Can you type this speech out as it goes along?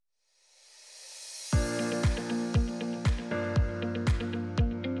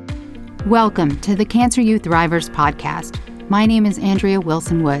Welcome to the Cancer U Thrivers podcast. My name is Andrea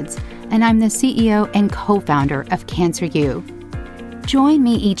Wilson Woods, and I'm the CEO and co-founder of Cancer U. Join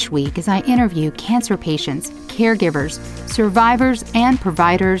me each week as I interview cancer patients, caregivers, survivors, and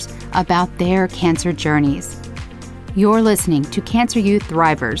providers about their cancer journeys. You're listening to Cancer U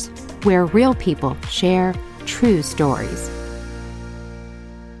Thrivers, where real people share true stories.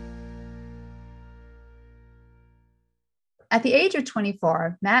 At the age of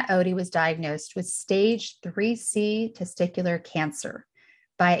 24, Matt Odie was diagnosed with stage 3C testicular cancer.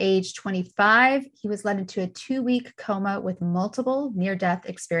 By age 25, he was led into a 2-week coma with multiple near-death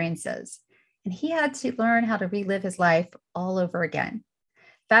experiences, and he had to learn how to relive his life all over again.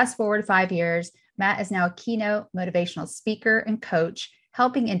 Fast forward 5 years, Matt is now a keynote motivational speaker and coach,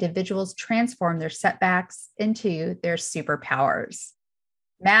 helping individuals transform their setbacks into their superpowers.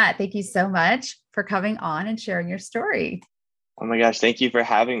 Matt, thank you so much for coming on and sharing your story. Oh my gosh, thank you for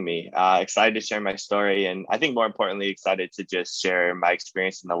having me. Excited to share my story. And I think more importantly, excited to just share my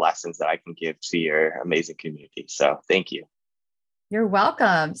experience and the lessons that I can give to your amazing community. So thank you. You're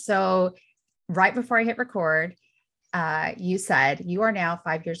welcome. So right before I hit record, you said you are now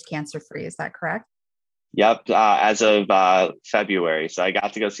 5 years cancer-free. Is that correct? Yep. As of February. So I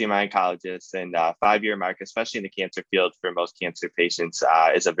got to go see my oncologist, and 5-year mark, especially in the cancer field for most cancer patients,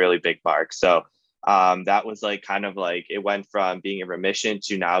 is a really big mark. So that was it went from being in remission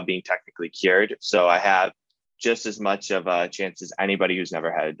to now being technically cured. So I have just as much of a chance as anybody who's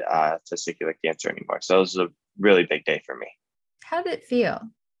never had testicular cancer anymore. So it was a really big day for me. How did it feel?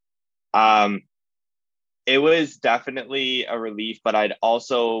 It was definitely a relief, but I'd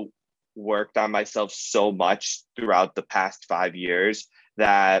also worked on myself so much throughout the past 5 years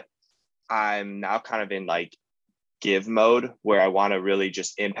that I'm now kind of in give mode where I want to really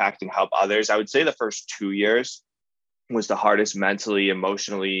just impact and help others. I would say the first 2 years was the hardest mentally,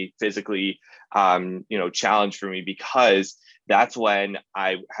 emotionally, physically, challenge for me, because that's when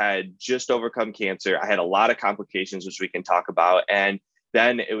I had just overcome cancer. I had a lot of complications, which we can talk about. And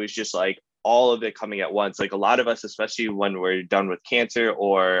then it was just all of it coming at once. A lot of us, especially when we're done with cancer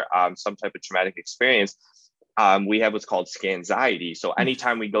or some type of traumatic experience, we have what's called scanxiety. So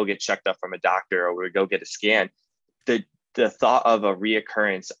anytime we go get checked up from a doctor or we go get a scan, the thought of a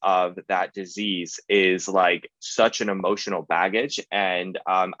reoccurrence of that disease is such an emotional baggage. And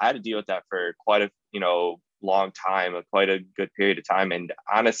I had to deal with that for quite a long time, quite a good period of time. And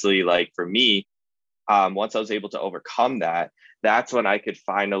honestly, for me, once I was able to overcome that, that's when I could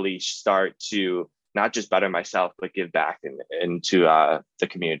finally start to not just better myself, but give back into the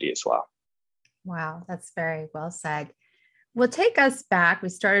community as well. Wow, that's very well said. Well, take us back. We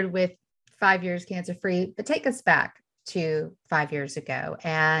started with 5 years cancer-free, but take us back to 5 years ago.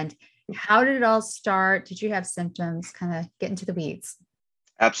 And how did it all start? Did you have symptoms? Kind of get into the weeds.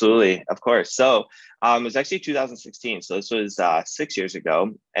 Absolutely. Of course. So it was actually 2016. So this was 6 years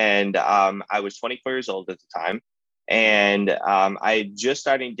ago. And I was 24 years old at the time. And I just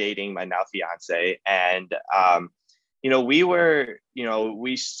started dating my now fiance. And,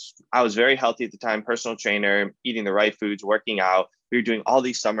 I was very healthy at the time, personal trainer, eating the right foods, working out. We were doing all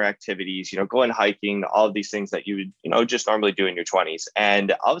these summer activities, going hiking, all of these things that you would, just normally do in your 20s.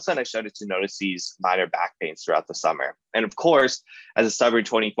 And all of a sudden I started to notice these minor back pains throughout the summer. And of course, as a stubborn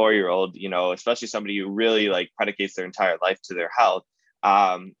 24-year-old, especially somebody who really predicates their entire life to their health,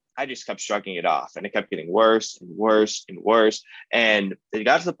 I just kept shrugging it off, and it kept getting worse and worse and worse. And it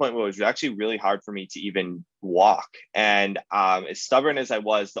got to the point where it was actually really hard for me to even walk. And as stubborn as I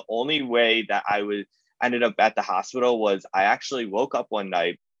was, the only way that I ended up at the hospital was I actually woke up one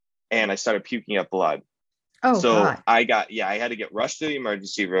night and I started puking up blood. Oh, so God. I had to get rushed to the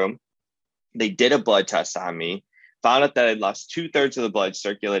emergency room. They did a blood test on me, found out that I'd lost 2/3 of the blood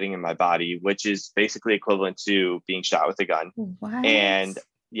circulating in my body, which is basically equivalent to being shot with a gun. What? And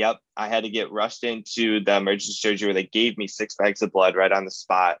yep, I had to get rushed into the emergency surgery where they gave me 6 bags of blood right on the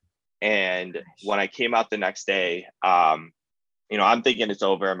spot. And when I came out the next day, I'm thinking it's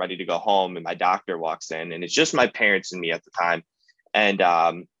over. I'm ready to go home. And my doctor walks in, and it's just my parents and me at the time. And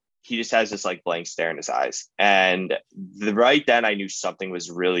he just has this blank stare in his eyes. And right then I knew something was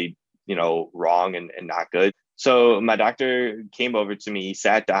really, wrong and not good. So my doctor came over to me, he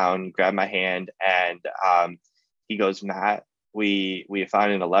sat down, grabbed my hand, and he goes, "Matt, we have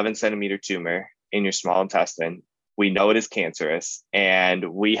found an 11-centimeter tumor in your small intestine. We know it is cancerous,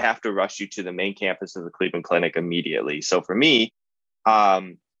 and we have to rush you to the main campus of the Cleveland Clinic immediately." So for me,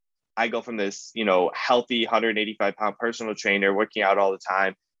 I go from this, healthy 185-pound personal trainer working out all the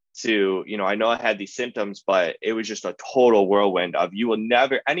time to, I know I had these symptoms, but it was just a total whirlwind of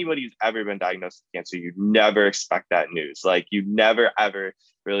anybody who's ever been diagnosed with cancer, you never expect that news. Like you never, ever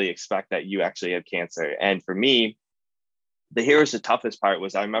really expect that you actually have cancer. And for me, here's the toughest part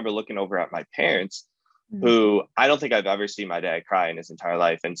was I remember looking over at my parents, who I don't think I've ever seen my dad cry in his entire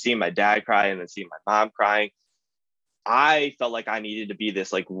life, and seeing my dad cry and then seeing my mom crying. I felt like I needed to be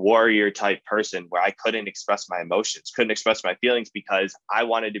this like warrior type person where I couldn't express my emotions, couldn't express my feelings because I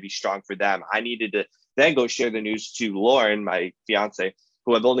wanted to be strong for them. I needed to then go share the news to Lauren, my fiance,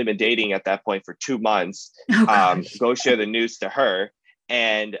 who I've only been dating at that point for 2 months, go share the news to her.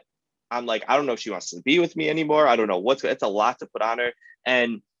 And I'm like, I don't know if she wants to be with me anymore. I don't know it's a lot to put on her.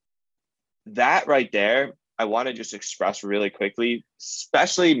 And that right there, I want to just express really quickly,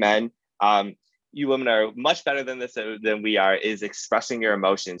 especially men. You women are much better than this than we are, is expressing your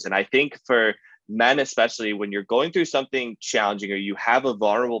emotions. And I think for men, especially when you're going through something challenging or you have a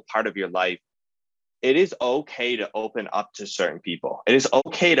vulnerable part of your life, it is okay to open up to certain people. It is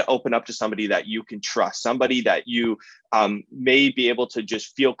okay to open up to somebody that you can trust, somebody that you may be able to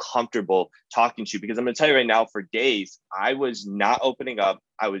just feel comfortable talking to. Because I'm going to tell you right now, for days, I was not opening up.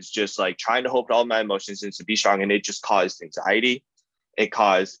 I was just like trying to hold all my emotions and to be strong. And it just caused anxiety. It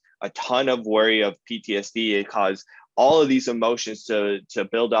caused a ton of worry of PTSD. It caused all of these emotions to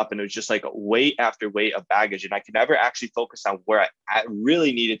build up. And it was just like weight after weight of baggage. And I could never actually focus on where I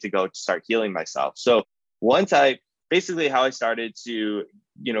really needed to go to start healing myself. So how I started to,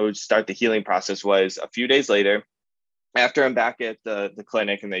 start the healing process was a few days later, after I'm back at the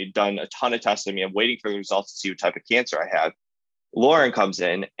clinic and they'd done a ton of tests on me, I'm waiting for the results to see what type of cancer I have. Lauren comes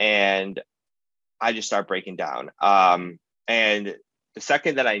in and I just start breaking down. And the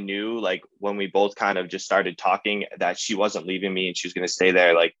second that I knew, like when we both kind of just started talking, that she wasn't leaving me and she was going to stay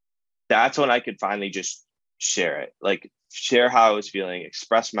there, like that's when I could finally just share it, like share how I was feeling,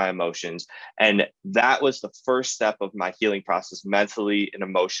 express my emotions. And that was the first step of my healing process, mentally and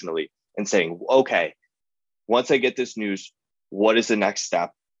emotionally, and saying, okay, once I get this news, what is the next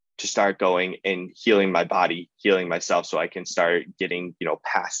step to start going and healing my body, healing myself, so I can start getting,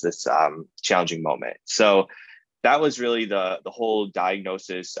 past this challenging moment. So that was really the whole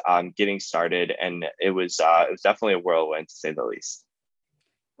diagnosis, getting started. And it was definitely a whirlwind, to say the least.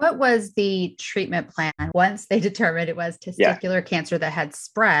 What was the treatment plan once they determined it was testicular cancer that had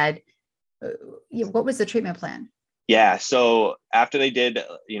spread? What was the treatment plan? Yeah. So after they did,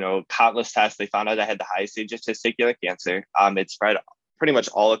 countless tests, they found out I had the highest stage of testicular cancer. It spread pretty much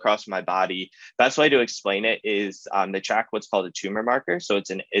all across my body. Best way to explain it is they track what's called a tumor marker. So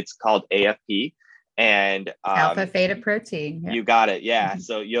it's called AFP. And alpha fetoprotein. You got it. Yeah.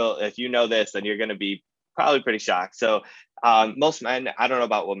 So if you know this, then you're going to be probably pretty shocked. So most men, I don't know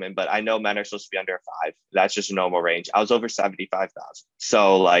about women, but I know men are supposed to be under 5. That's just a normal range. I was over 75,000.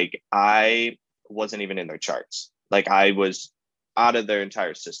 So like I wasn't even in their charts. Like I was out of their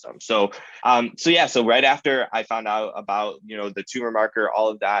entire system. So right after I found out about, the tumor marker, all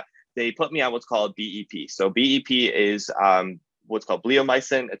of that, they put me on what's called BEP. So BEP is what's called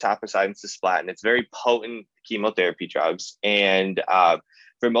bleomycin, etoposide, and cisplatin. It's very potent chemotherapy drugs. And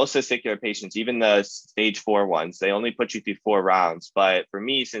for most testicular patients, even the stage 4 ones, they only put you through 4 rounds. But for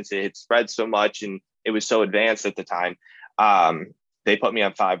me, since it had spread so much and it was so advanced at the time, they put me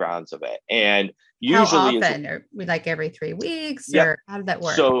on 5 rounds of it. And usually, how often? Or like every 3 weeks? Yep. Or how did that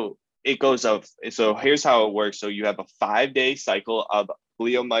work? So it goes up. So here's how it works. So you have a 5-day cycle of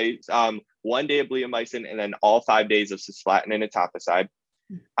bleomycin, 1 day of bleomycin, and then all 5 days of cisplatin and etoposide.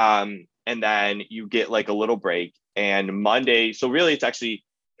 And then you get like a little break. And Monday, so really it's actually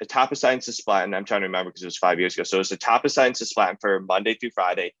etoposide and cisplatin. I'm trying to remember because it was 5 years ago. So it's etoposide and cisplatin for Monday through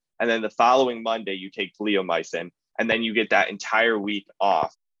Friday. And then the following Monday, you take bleomycin. And then you get that entire week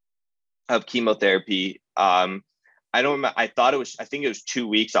off of chemotherapy. I don't remember. I think it was 2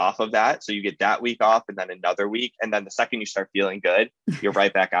 weeks off of that. So you get that week off and then another week. And then the second you start feeling good, you're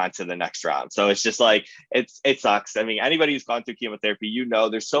right back on to the next round. So it's just like, it sucks. I mean, anybody who's gone through chemotherapy,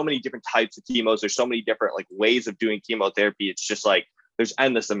 there's so many different types of chemos. There's so many different like ways of doing chemotherapy. It's just like, there's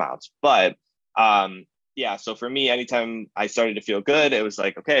endless amounts. But so for me, anytime I started to feel good, it was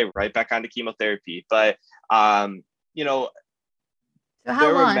like, okay, right back onto chemotherapy. But, so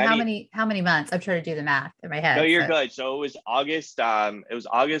how long? How many months? I'm trying to do the math in my head. No, you're good. So it was August. It was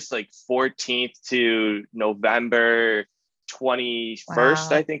August like 14th to November 21st, wow.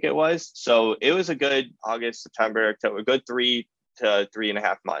 I think it was. So it was a good August, September, October, a good 3 to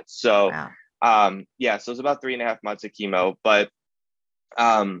 3.5 months. So, wow. So it was about 3.5 months of chemo. But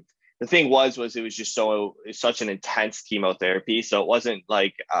the thing was it was just such an intense chemotherapy. So it wasn't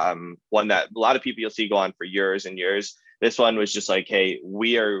like one that a lot of people you'll see go on for years and years. This one was just like, hey,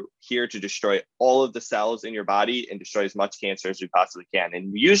 we are here to destroy all of the cells in your body and destroy as much cancer as we possibly can.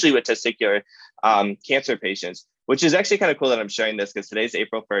 And usually with testicular cancer patients, which is actually kind of cool that I'm sharing this because today's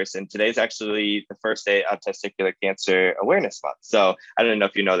April 1st and today's actually the first day of Testicular Cancer Awareness Month. So I don't know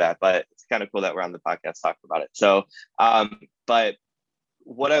if you know that, but it's kind of cool that we're on the podcast talking about it. So, but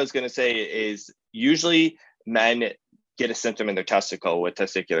what I was going to say is usually men get a symptom in their testicle with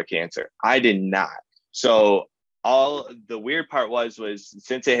testicular cancer. I did not. So all the weird part was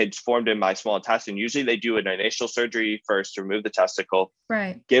since it had formed in my small intestine, usually they do an initial surgery first to remove the testicle,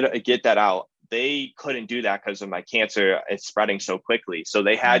 right? Get that out. They couldn't do that because of my cancer. It's spreading so quickly. So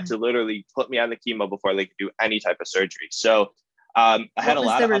they had to literally put me on the chemo before they could do any type of surgery. So I had a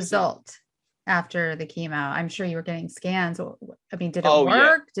lot of... What was the result after the chemo? I'm sure you were getting scans. I mean, did it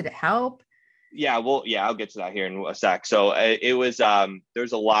work? Yeah. Did it help? Yeah, well, yeah, I'll get to that here in a sec. So it was,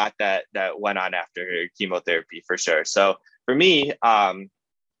 there's a lot that went on after chemotherapy for sure. So for me,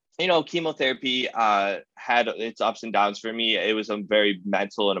 chemotherapy had its ups and downs for me. It was a very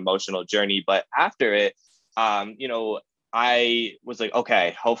mental and emotional journey. But after it, I was like,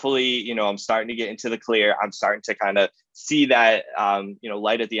 okay, hopefully, I'm starting to get into the clear. I'm starting to kind of see that,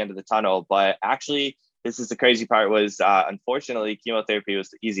 light at the end of the tunnel. But actually, this is the crazy part was, unfortunately, chemotherapy was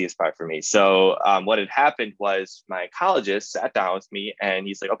the easiest part for me. So what had happened was my oncologist sat down with me and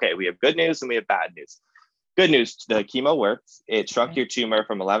he's like, okay, we have good news and we have bad news. Good news, the chemo worked. It shrunk your tumor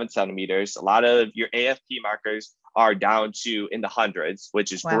from 11 centimeters. A lot of your AFP markers are down to in the hundreds,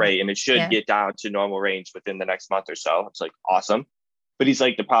 which is great. And it should get down to normal range within the next month or so. It's like, awesome. But he's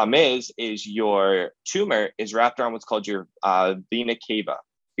like, the problem is your tumor is wrapped around what's called your vena cava,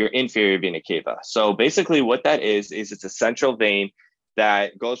 your inferior vena cava. So basically what that is it's a central vein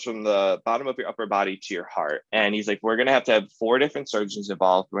that goes from the bottom of your upper body to your heart. And he's like, we're going to have 4 different surgeons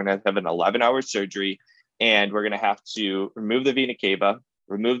involved. We're going to have an 11-hour surgery. And we're going to have to remove the vena cava,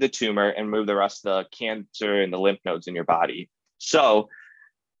 remove the tumor, and remove the rest of the cancer and the lymph nodes in your body. So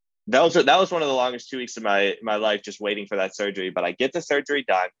that was one of the longest 2 weeks of my life, just waiting for that surgery. But I get the surgery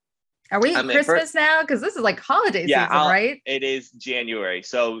done. Are we at Christmas now? Because this is like holiday season, right? It is January.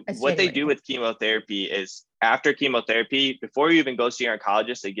 So what they do with chemotherapy is after chemotherapy, before you even go see your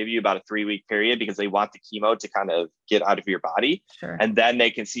oncologist, they give you about a 3-week period because they want the chemo to kind of get out of your body. Sure. And then they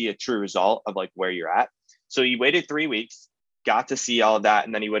can see a true result of like where you're at. So he waited 3 weeks, got to see all of that.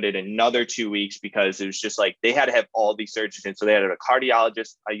 And then he waited another 2 weeks because it was just like, they had to have all these surgeons in. So they had a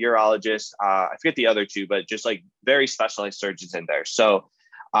cardiologist, a urologist, I forget the other 2, but just like very specialized surgeons in there. So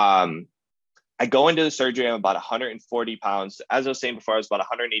I go into the surgery. I'm about 140 pounds. As I was saying before, I was about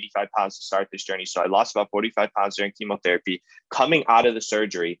 185 pounds to start this journey. So I lost about 45 pounds during chemotherapy. Coming out of the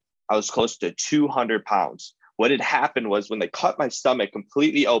surgery, I was close to 200 pounds. What had happened was when they cut my stomach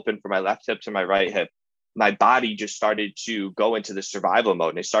completely open from my left hip to my right hip, my body just started to go into the survival mode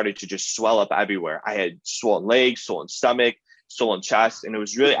and it started to just swell up everywhere. I had swollen legs, swollen stomach, swollen chest, and it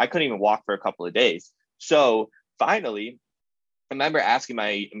was really, I couldn't even walk for a couple of days. So finally, I remember asking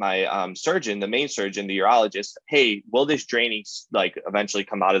my surgeon, the main surgeon, the urologist, hey, will this draining like eventually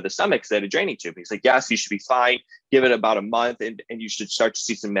come out of the stomach? Because I had a draining tube. He's like, yes, you should be fine. Give it about a month and you should start to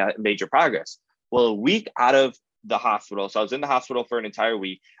see some major progress. Well, a week out of the hospital. So I was in the hospital for an entire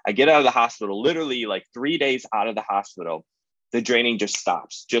week. I get out of the hospital, literally like 3 days out of the hospital, the draining just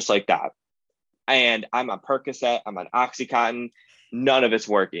stops, just like that. And I'm on Percocet, I'm on Oxycontin, none of it's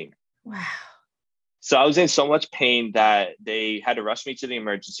working. Wow. So I was in so much pain that they had to rush me to the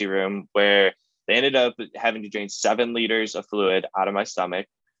emergency room where they ended up having to drain 7 liters of fluid out of my stomach,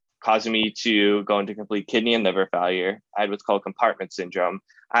 causing me to go into complete kidney and liver failure. I had what's called compartment syndrome.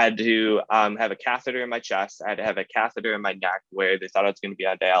 I had to have a catheter in my chest. I had to have a catheter in my neck where they thought I was going to be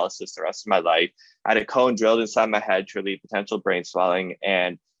on dialysis the rest of my life. I had a cone drilled inside my head to relieve potential brain swelling.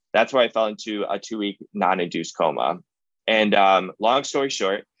 And that's where I fell into a 2-week non-induced coma. And long story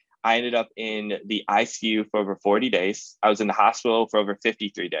short, I ended up in the ICU for over 40 days. I was in the hospital for over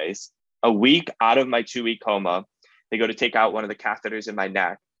 53 days. A week out of my 2-week coma, they go to take out one of the catheters in my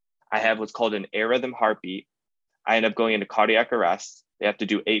neck. I have what's called an arrhythm heartbeat. I end up going into cardiac arrest. They have to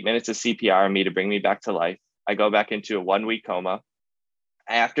do 8 minutes of CPR on me to bring me back to life. I go back into a 1-week coma.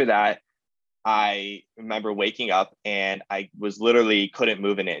 After that, I remember waking up and I was literally couldn't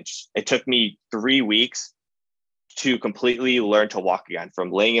move an inch. It took me 3 weeks to completely learn to walk again.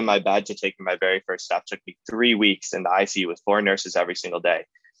 From laying in my bed to taking my very first step took me 3 weeks in the ICU with 4 nurses every single day.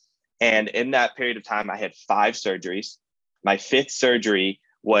 And in that period of time, I had 5 surgeries. My 5th surgery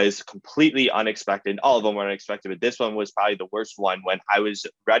was completely unexpected. All of them were unexpected, but this one was probably the worst one when I was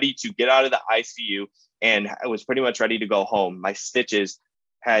ready to get out of the ICU and I was pretty much ready to go home. My stitches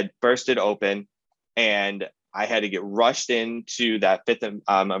had bursted open and I had to get rushed into that fifth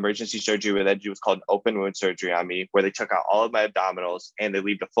emergency surgery where they do what's called an open wound surgery on me, where they took out all of my abdominals and they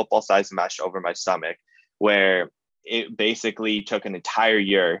leave a football-sized mesh over my stomach, where it basically took an entire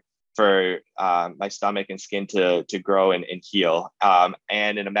year for my stomach and skin to grow and heal.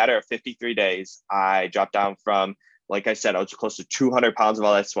 And in a matter of 53 days, I dropped down from, like I said, I was close to 200 pounds of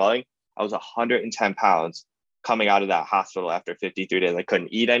all that swelling. I was 110 pounds coming out of that hospital after 53 days. I couldn't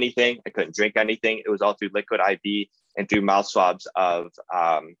eat anything. I couldn't drink anything. It was all through liquid IV and through mouth swabs of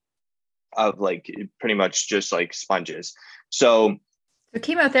like pretty much just like sponges. So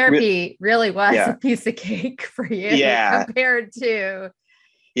chemotherapy really was yeah. a piece of cake for you Yeah. compared to.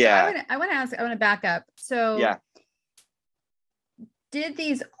 Yeah. So I want to back up. So yeah. Did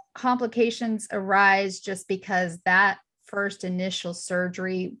these complications arise just because that first initial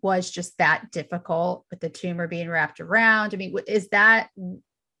surgery was just that difficult with the tumor being wrapped around? I mean, is that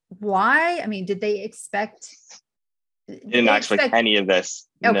why? I mean, did they expect? Didn't expect any of this.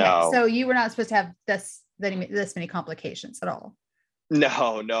 Okay, no. So you were not supposed to have this many complications at all.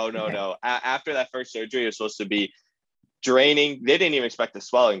 No. Okay. After that first surgery, it was supposed to be draining. They didn't even expect the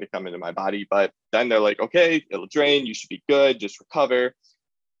swelling to come into my body, but then they're like, okay, it'll drain. You should be good. Just recover.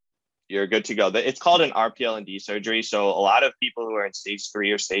 You're good to go. It's called an RPL&D surgery. So a lot of people who are in stage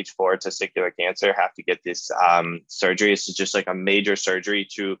 3 or stage 4 testicular cancer have to get this surgery. It's just like a major surgery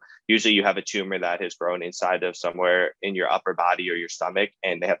to, usually you have a tumor that has grown inside of somewhere in your upper body or your stomach,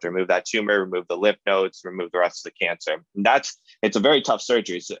 and they have to remove that tumor, remove the lymph nodes, remove the rest of the cancer. And it's a very tough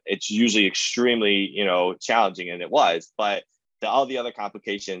surgery. It's usually extremely, challenging, and it was, but all the other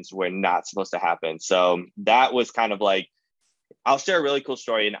complications were not supposed to happen. So that was kind of like, I'll share a really cool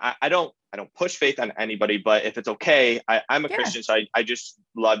story, and I don't push faith on anybody, but if it's okay, I'm a Christian, so I just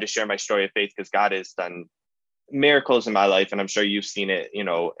love to share my story of faith because God has done miracles in my life, and I'm sure you've seen it,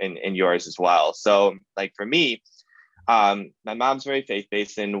 in yours as well. So like for me, my mom's very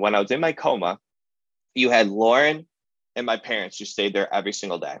faith-based, and when I was in my coma, you had Lauren and my parents who stayed there every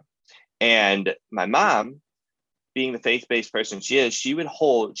single day. And my mom, being the faith-based person she is, she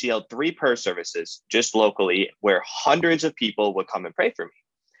held 3 prayer services just locally where hundreds of people would come and pray for me.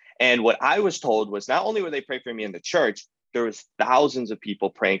 And what I was told was not only would they pray for me in the church, there was thousands of people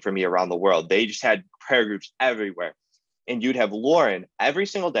praying for me around the world. They just had prayer groups everywhere. And you'd have Lauren every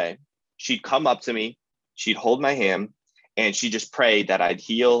single day. She'd come up to me, she'd hold my hand, and she just prayed that I'd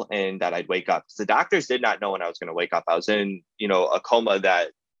heal and that I'd wake up. The doctors did not know when I was going to wake up. I was in, a coma I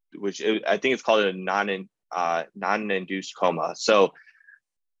think it's called a non-induced coma. So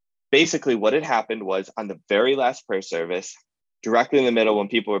basically what had happened was on the very last prayer service, directly in the middle, when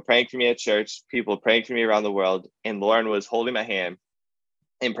people were praying for me at church, people were praying for me around the world, and Lauren was holding my hand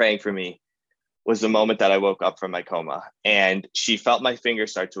and praying for me, was the moment that I woke up from my coma. And she felt my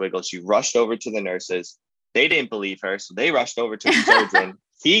fingers start to wiggle. She rushed over to the nurses. They didn't believe her, so they rushed over to the surgeon.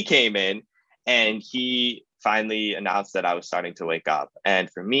 He came in and he finally announced that I was starting to wake up. And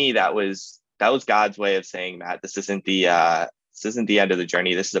for me, that was God's way of saying, Matt, this isn't the end of the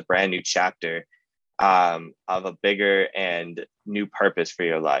journey. This is a brand new chapter of a bigger and new purpose for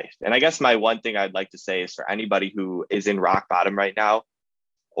your life. And I guess my one thing I'd like to say is for anybody who is in rock bottom right now,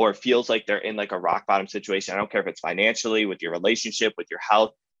 or feels like they're in like a rock bottom situation, I don't care if it's financially, with your relationship, with your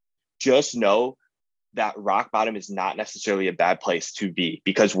health, just know that rock bottom is not necessarily a bad place to be,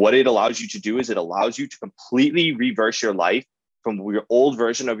 because what it allows you to do is it allows you to completely reverse your life from your old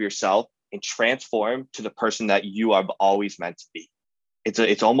version of yourself and transform to the person that you have always meant to be.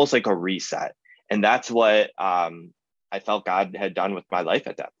 It's almost like a reset. And that's what I felt God had done with my life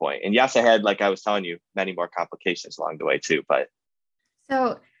at that point. And yes, I had, like I was telling you, many more complications along the way too. But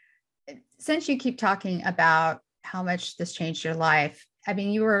so since you keep talking about how much this changed your life, I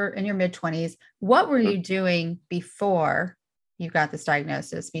mean, you were in your mid-20s. What were you doing before you got this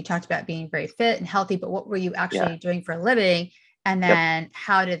diagnosis? You talked about being very fit and healthy, but what were you actually doing for a living? And then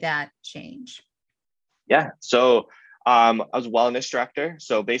how did that change? Yeah. So I was a wellness director.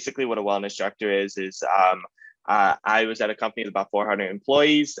 So basically what a wellness director is I was at a company with about 400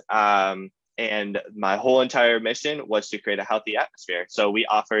 employees. And my whole entire mission was to create a healthy atmosphere. So we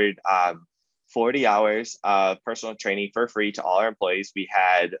offered 40 hours of personal training for free to all our employees. We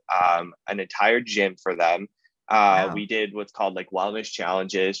had an entire gym for them. Wow. We did what's called like wellness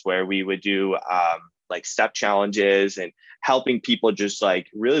challenges, where we would do like step challenges and helping people just like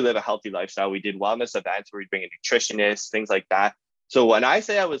really live a healthy lifestyle. We did wellness events where we'd bring in nutritionists, things like that. So when I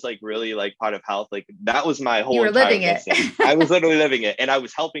say I was like really like part of health, like that was my whole entire mission. I was literally living it, and I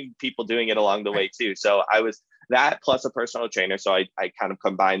was helping people doing it along the way too. So I was that plus a personal trainer. So I kind of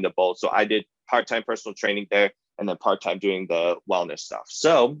combined the both. So I did part-time personal training there and then part-time doing the wellness stuff.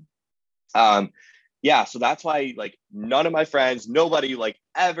 So yeah, so that's why like none of my friends, nobody like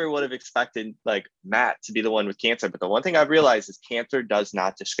ever would have expected like Matt to be the one with cancer. But the one thing I've realized is cancer does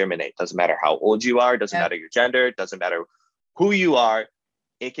not discriminate. Doesn't matter how old you are, doesn't Yep. matter your gender, doesn't matter who you are,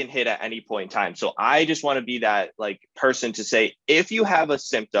 it can hit at any point in time. So I just want to be that like person to say, if you have a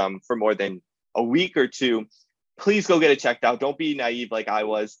symptom for more than a week or two, please go get it checked out. Don't be naive like I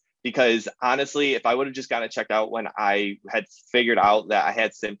was. Because honestly, if I would have just gotten it checked out when I had figured out that I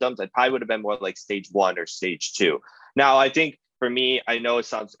had symptoms, I probably would have been more like stage 1 or stage 2. Now, I think for me, I know it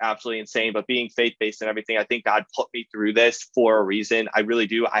sounds absolutely insane, but being faith based and everything, I think God put me through this for a reason. I really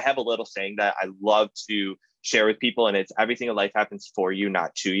do. I have a little saying that I love to share with people, and it's everything in life happens for you,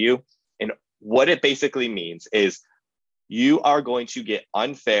 not to you. And what it basically means is you are going to get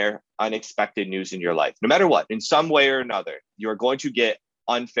unfair, unexpected news in your life, no matter what, in some way or another. You're going to get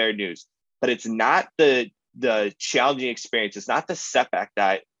unfair news, but it's not the challenging experience. It's not the setback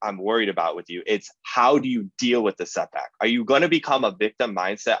that I'm worried about with you. It's how do you deal with the setback? Are you going to become a victim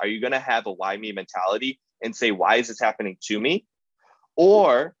mindset? Are you going to have a why me mentality and say, why is this happening to me?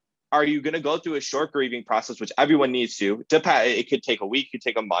 Or are you going to go through a short grieving process, which everyone needs to? It could take a week, it could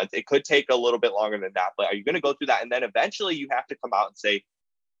take a month, it could take a little bit longer than that. But are you going to go through that? And then eventually you have to come out and say,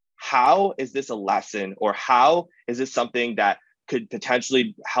 how is this a lesson? Or how is this something that could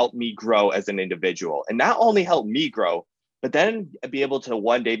potentially help me grow as an individual? And not only help me grow, but then be able to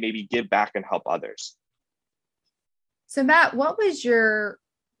one day maybe give back and help others. So, Matt, what was your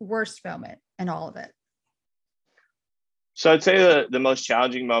worst moment in all of it? So I'd say the most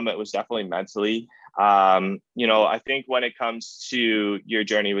challenging moment was definitely mentally. I think when it comes to your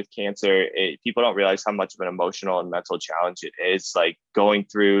journey with cancer, people don't realize how much of an emotional and mental challenge it is. Like going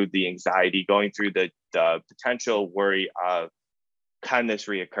through the anxiety, going through the potential worry of, can this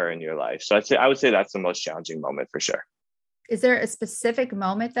reoccur in your life? So I would say that's the most challenging moment for sure. Is there a specific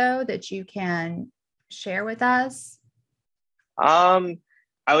moment though that you can share with us? Um,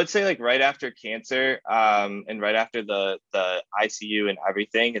 I would say like right after cancer, and right after the ICU and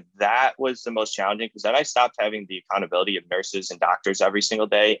everything, that was the most challenging because then I stopped having the accountability of nurses and doctors every single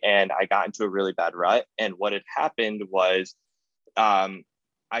day, and I got into a really bad rut. And what had happened was,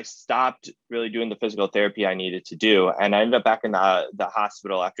 I stopped really doing the physical therapy I needed to do, and I ended up back in the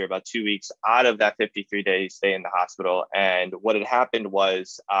hospital after about 2 weeks out of that 53-day stay in the hospital. And what had happened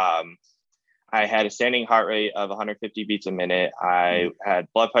was, I had a standing heart rate of 150 beats a minute. I had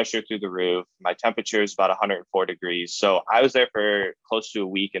blood pressure through the roof. My temperature is about 104 degrees. So I was there for close to a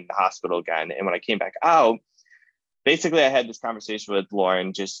week in the hospital again. And when I came back out, basically I had this conversation with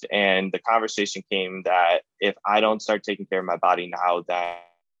Lauren and the conversation came that if I don't start taking care of my body now, then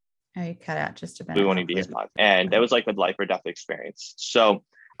Oh, you cut out just a we minute. won't even be alive. And that was like a life or death experience. So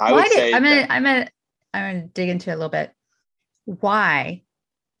I Why would did say I'm gonna dig into it a little bit. Why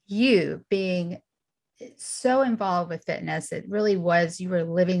you being so involved with fitness, it really was, you were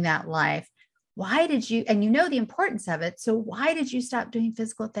living that life. Why did you, and you know the importance of it. So why did you stop doing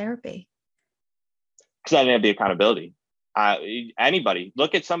physical therapy? because I didn't have the accountability. Anybody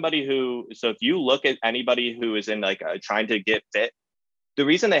look at somebody so if you look at anybody who is in like trying to get fit, the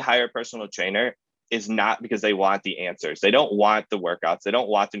reason they hire a personal trainer is not because they want the answers. They don't want the workouts. They don't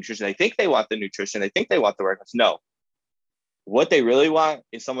want the nutrition. They think they want the nutrition. They think they want the workouts. No, what they really want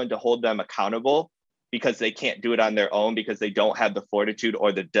is someone to hold them accountable because they can't do it on their own because they don't have the fortitude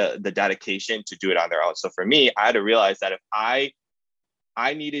or the dedication to do it on their own. So for me, I had to realize that if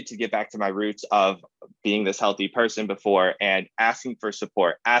I needed to get back to my roots of being this healthy person before and asking for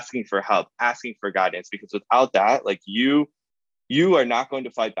support, asking for help, asking for guidance, because without that, like you are not going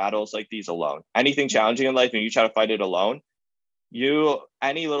to fight battles like these alone. Anything challenging in life and you try to fight it alone,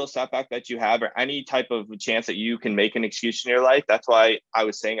 any little setback that you have or any type of chance that you can make an excuse in your life, that's why I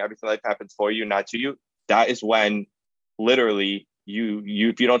was saying everything life happens for you, not to you. That is when literally you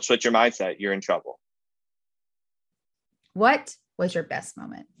if you don't switch your mindset, you're in trouble. What was your best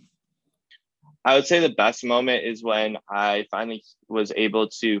moment? I would say the best moment is when I finally was able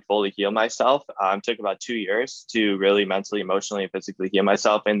to fully heal myself. It took about 2 years to really mentally, emotionally, and physically heal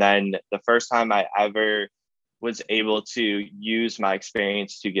myself. And then the first time I ever was able to use my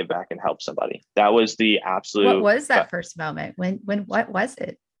experience to give back and help somebody. That was the absolute. What was that first moment? What was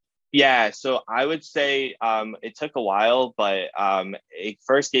it? Yeah, so I would say it took a while, but it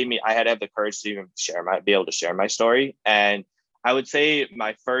first gave me, I had to have the courage to even be able to share my story. And I would say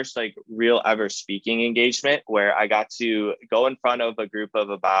my first like real ever speaking engagement where I got to go in front of a group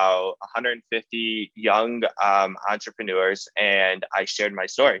of about 150 young entrepreneurs, and I shared my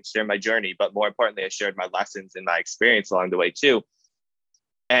story, shared my journey, but more importantly, I shared my lessons and my experience along the way too.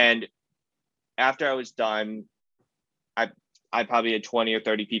 And after I was done, I probably had 20 or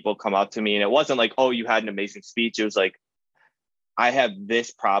 30 people come up to me, and it wasn't like, oh, you had an amazing speech. It was like, I have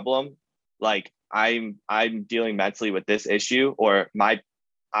this problem. Like I'm dealing mentally with this issue, or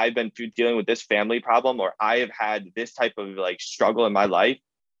I've been dealing with this family problem, or I have had this type of like struggle in my life.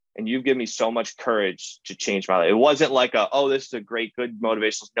 And you've given me so much courage to change my life. It wasn't like oh, this is a great, good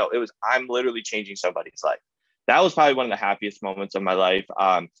motivational. No, it was, I'm literally changing somebody's life. That was probably one of the happiest moments of my life.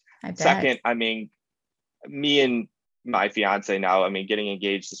 I bet. Second, I mean, me and my fiance now, I mean, getting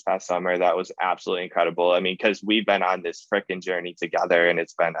engaged this past summer, that was absolutely incredible. I mean, because we've been on this freaking journey together, and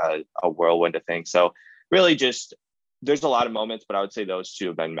it's been a whirlwind of things. So really just, there's a lot of moments, but I would say those two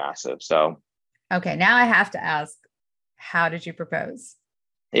have been massive. So. Okay. Now I have to ask, how did you propose?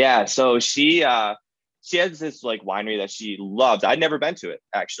 Yeah. So she has this like winery that she loves. I'd never been to it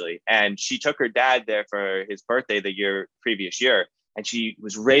actually. And she took her dad there for his birthday the previous year. And she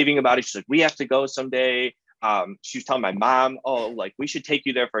was raving about it. She's like, we have to go someday. She was telling my mom, oh, like we should take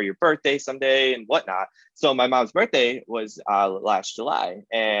you there for your birthday someday and whatnot. So my mom's birthday was last July.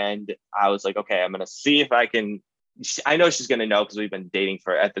 And I was like, okay, I'm going to see if I can, I know she's going to know because we've been dating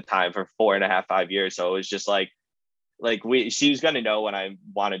at the time for 4.5, 5 years. So it was just like she was going to know when I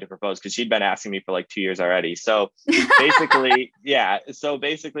wanted to propose, because she'd been asking me for like 2 years already. So basically, yeah. So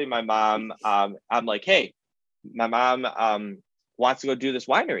basically my mom, I'm like, hey, my mom wants to go do this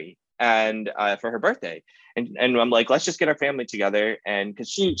winery and for her birthday. And I'm like, let's just get our family together. And cause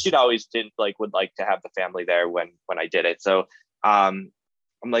she'd always would like to have the family there when I did it. So I'm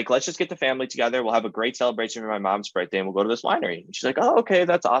like, let's just get the family together. We'll have a great celebration for my mom's birthday and we'll go to this winery. And she's like, oh, okay,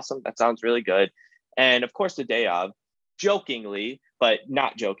 that's awesome. That sounds really good. And of course, the day of, jokingly, but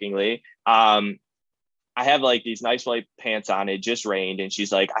not jokingly, I have like these nice white pants on. It just rained. And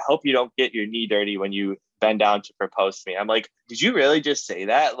she's like, I hope you don't get your knee dirty when you bend down to propose to me. I'm like, did you really just say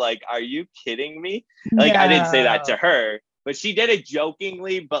that? Like, are you kidding me? Like, no. I didn't say that to her, but she did it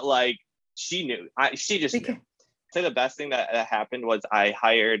jokingly, but like, she knew. She just knew. I'd say the best thing that happened was I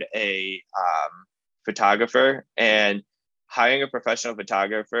hired a photographer, and hiring a professional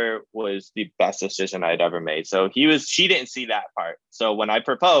photographer was the best decision I'd ever made. So she didn't see that part. So when I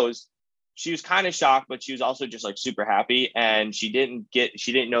proposed, she was kind of shocked, but she was also just like super happy. And she didn't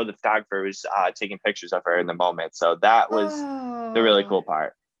know the photographer was taking pictures of her in the moment. So that was the really cool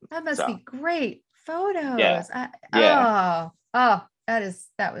part. That must be great photos. Yeah.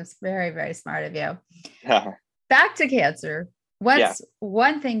 That was very, very smart of you. Back to cancer. What's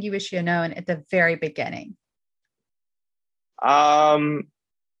one thing you wish you had known at the very beginning? One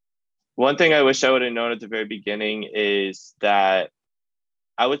thing I wish I would have known at the very beginning is that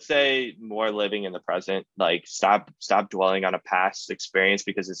I would say more living in the present. Like stop dwelling on a past experience,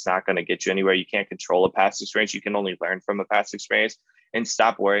 because it's not going to get you anywhere. You can't control a past experience. You can only learn from a past experience, and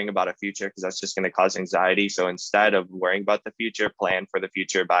stop worrying about a future, because that's just going to cause anxiety. So instead of worrying about the future, plan for the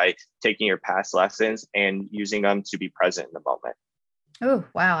future by taking your past lessons and using them to be present in the moment. Oh,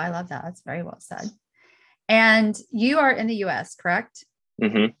 wow. I love that. That's very well said. And you are in the US, correct?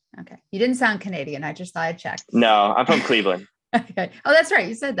 Mm-hmm. Okay. You didn't sound Canadian. I just thought I'd check. No, I'm from Cleveland. Okay. Oh, that's right.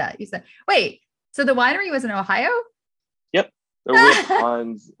 You said that. Wait, so the winery was in Ohio? Yep. We have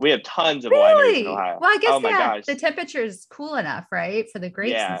tons of wineries in Ohio. Well, I guess the temperature is cool enough, right? For the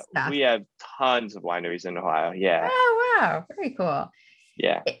grapes and stuff. We have tons of wineries in Ohio. Yeah. Oh, wow. Very cool.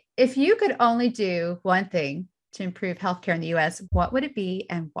 Yeah. If you could only do one thing to improve healthcare in the US, what would it be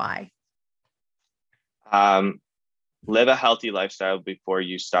and why? Live a healthy lifestyle before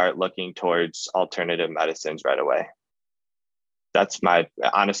you start looking towards alternative medicines right away. That's my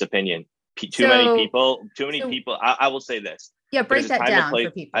honest opinion. Too many people. I will say this. Yeah, break that down for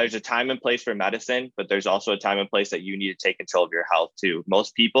people. There's a time and place for medicine, but there's also a time and place that you need to take control of your health too.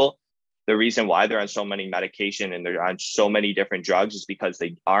 Most people, the reason why they're on so many medication and they're on so many different drugs is because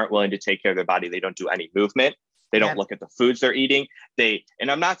they aren't willing to take care of their body. They don't do any movement. They don't look at the foods they're eating. And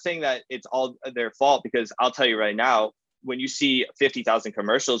I'm not saying that it's all their fault, because I'll tell you right now, when you see 50,000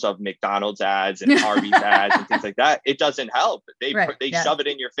 commercials of McDonald's ads and Arby's ads and things like that, it doesn't help. They shove it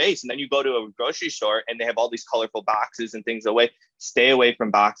in your face. And then you go to a grocery store and they have all these colorful boxes and things away. Stay away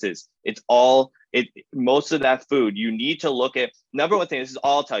from boxes. Most of that food, you need to look at. Number one thing, this is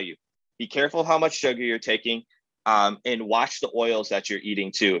all I'll tell you. Be careful how much sugar you're taking. And watch the oils that you're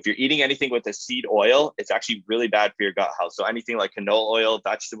eating too. If you're eating anything with a seed oil, it's actually really bad for your gut health. So anything like canola oil,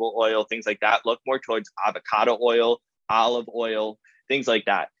 vegetable oil, things like that, look more towards avocado oil, olive oil, things like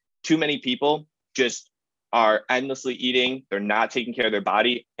that. Too many people just are endlessly eating. They're not taking care of their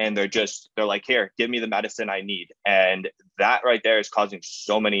body, and they're like, here, give me the medicine I need. And that right there is causing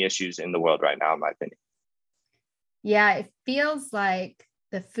so many issues in the world right now, in my opinion. Yeah, it feels like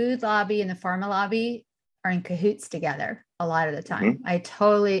the food lobby and the pharma lobby are in cahoots together a lot of the time. I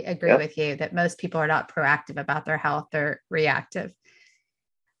totally agree with you that most people are not proactive about their health. They're reactive.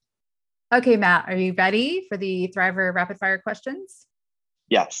 Okay, Matt, are you ready for the Thriver rapid fire questions?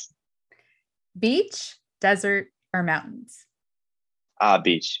 Yes. Beach, desert, or mountains?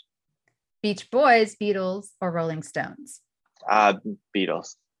 Beach. Beach Boys, Beatles, or Rolling Stones?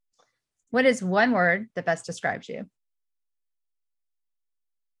 Beatles. What is one word that best describes you?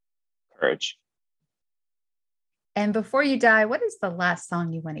 Courage. And before you die, what is the last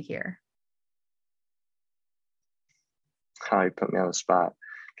song you want to hear? Oh, you put me on the spot.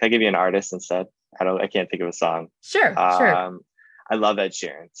 Can I give you an artist instead? I can't think of a song. Sure. I love Ed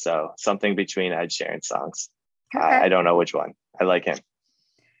Sheeran. So something between Ed Sheeran songs. Okay. I don't know which one. I like him.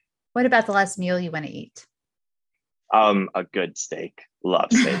 What about the last meal you want to eat? A good steak.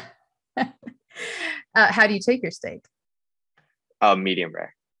 Love steak. How do you take your steak? Medium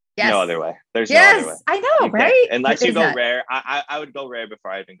rare. Yes. No other way. There's no other way. I know, right? Unless you go rare. I would go rare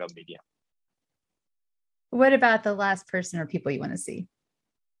before I even go medium. What about the last person or people you want to see?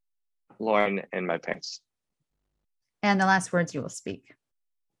 Lauren and my parents. And the last words you will speak?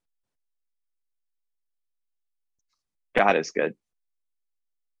 God is good.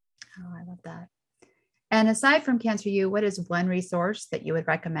 Oh, I love that. And aside from Cancer U, what is one resource that you would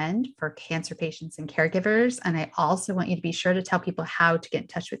recommend for cancer patients and caregivers? And I also want you to be sure to tell people how to get in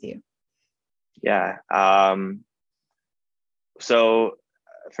touch with you. Yeah. So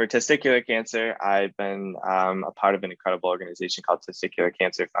for testicular cancer, I've been a part of an incredible organization called Testicular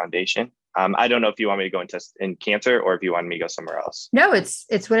Cancer Foundation. I don't know if you want me to go in cancer or if you want me to go somewhere else. No, it's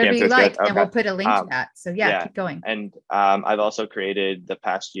whatever Cancer's you like. Okay. And we'll put a link to that. So keep going. And I've also the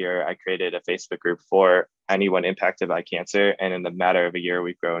past year, I created a Facebook group for anyone impacted by cancer. And in the matter of a year,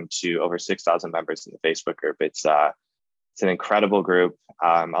 we've grown to over 6,000 members in the Facebook group. It's an incredible group.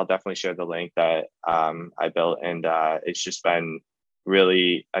 I'll definitely share the link that I built. And it's just been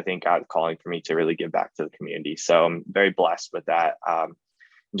really, I think, God calling for me to really give back to the community. So I'm very blessed with that. I'm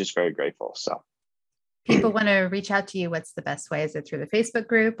just very grateful. So people want to reach out to you. What's the best way? Is it through the Facebook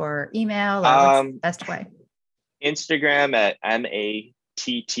group or email? Or what's the best way? Instagram at MATTY_ODE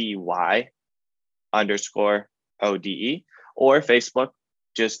or Facebook,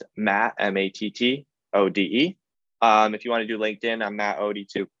 just Matt, MATTODE. If you want to do LinkedIn, I'm Matt Odie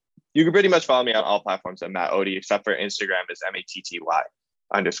too. You can pretty much follow me on all platforms at Matt Odie, except for Instagram is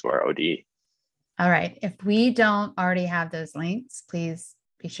MATTY_ODE. All right. If we don't already have those links, please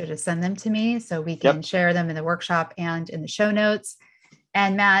be sure to send them to me so we can share them in the workshop and in the show notes.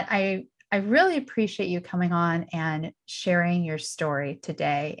 And Matt, I really appreciate you coming on and sharing your story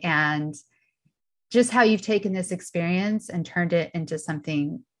today and just how you've taken this experience and turned it into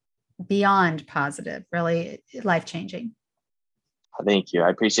something beyond positive, really life-changing. Thank you. I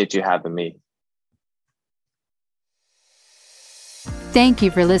appreciate you having me. Thank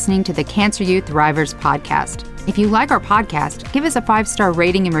you for listening to the Cancer U Thrivers podcast. If you like our podcast, give us a 5-star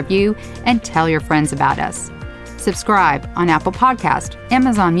rating and review and tell your friends about us. Subscribe on Apple Podcast,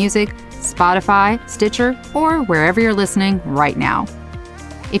 Amazon Music, Spotify, Stitcher, or wherever you're listening right now.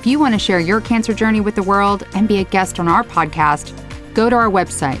 If you want to share your cancer journey with the world and be a guest on our podcast, go to our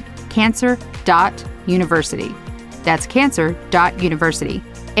website, cancer.university. That's cancer.university,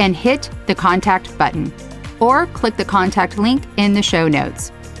 and hit the contact button, or click the contact link in the show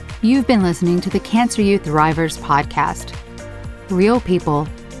notes. You've been listening to the Cancer U Thrivers podcast. Real people,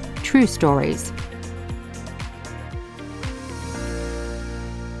 true stories.